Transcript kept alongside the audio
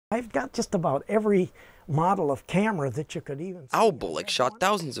I've got just about every model of camera that you could even see. Al Bullock shot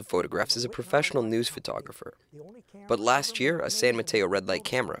thousands of photographs as a professional news photographer. But last year, a San Mateo red light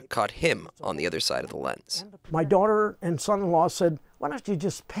camera caught him on the other side of the lens. My daughter and son-in-law said, "Why don't you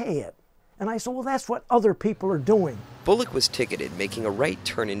just pay it?" And I said, "Well, that's what other people are doing." Bullock was ticketed, making a right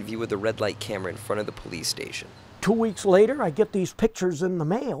turn in view of the red light camera in front of the police station. 2 weeks later, I get these pictures in the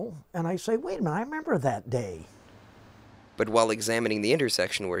mail, and I say, "Wait a minute, I remember that day." But while examining the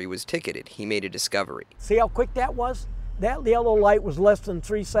intersection where he was ticketed, he made a discovery. See how quick that was? That yellow light was less than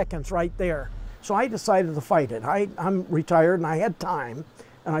 3 seconds right there. So I decided to fight it. I'm retired and I had time,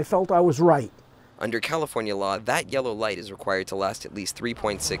 and I felt I was right. Under California law, that yellow light is required to last at least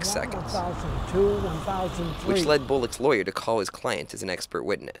 3.6 seconds. 1002, 1003. Which led Bullock's lawyer to call his client as an expert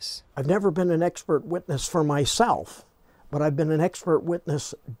witness. I've never been an expert witness for myself, but I've been an expert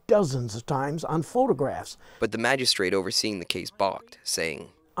witness dozens of times on photographs. But the magistrate overseeing the case balked, saying,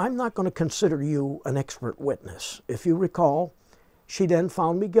 "I'm not going to consider you an expert witness." If you recall, she then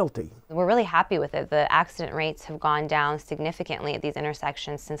found me guilty. We're really happy with it. The accident rates have gone down significantly at these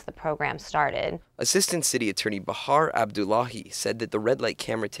intersections since the program started. Assistant City Attorney Bahar Abdullahi said that the red light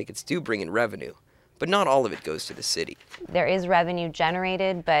camera tickets do bring in revenue, but not all of it goes to the city. There is revenue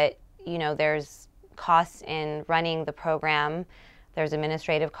generated, but there's costs in running the program. There's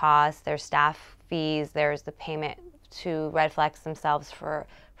administrative costs, there's staff fees, there's the payment to Red Flex themselves for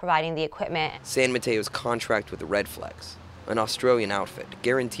providing the equipment. San Mateo's contract with the Red Flex, an Australian outfit,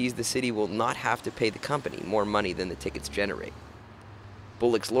 guarantees the city will not have to pay the company more money than the tickets generate.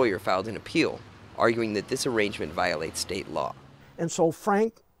 Bullock's lawyer filed an appeal, arguing that this arrangement violates state law. And so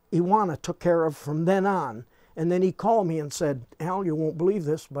Frank Iwana took care of from then on. And then he called me and said, "Al, you won't believe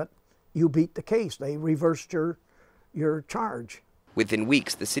this, but you beat the case. They reversed your charge." Within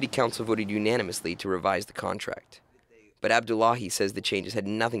weeks, the city council voted unanimously to revise the contract. But Abdullahi says the changes had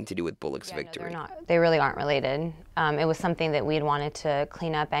nothing to do with Bullock's victory. No, they're not. They really aren't related. It was something that we'd wanted to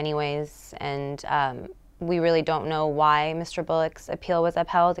clean up anyways, and we really don't know why Mr. Bullock's appeal was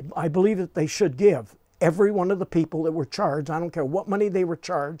upheld. I believe that they should give every one of the people that were charged, I don't care what money they were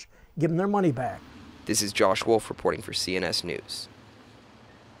charged, give them their money back. This is Josh Wolf reporting for CNS News.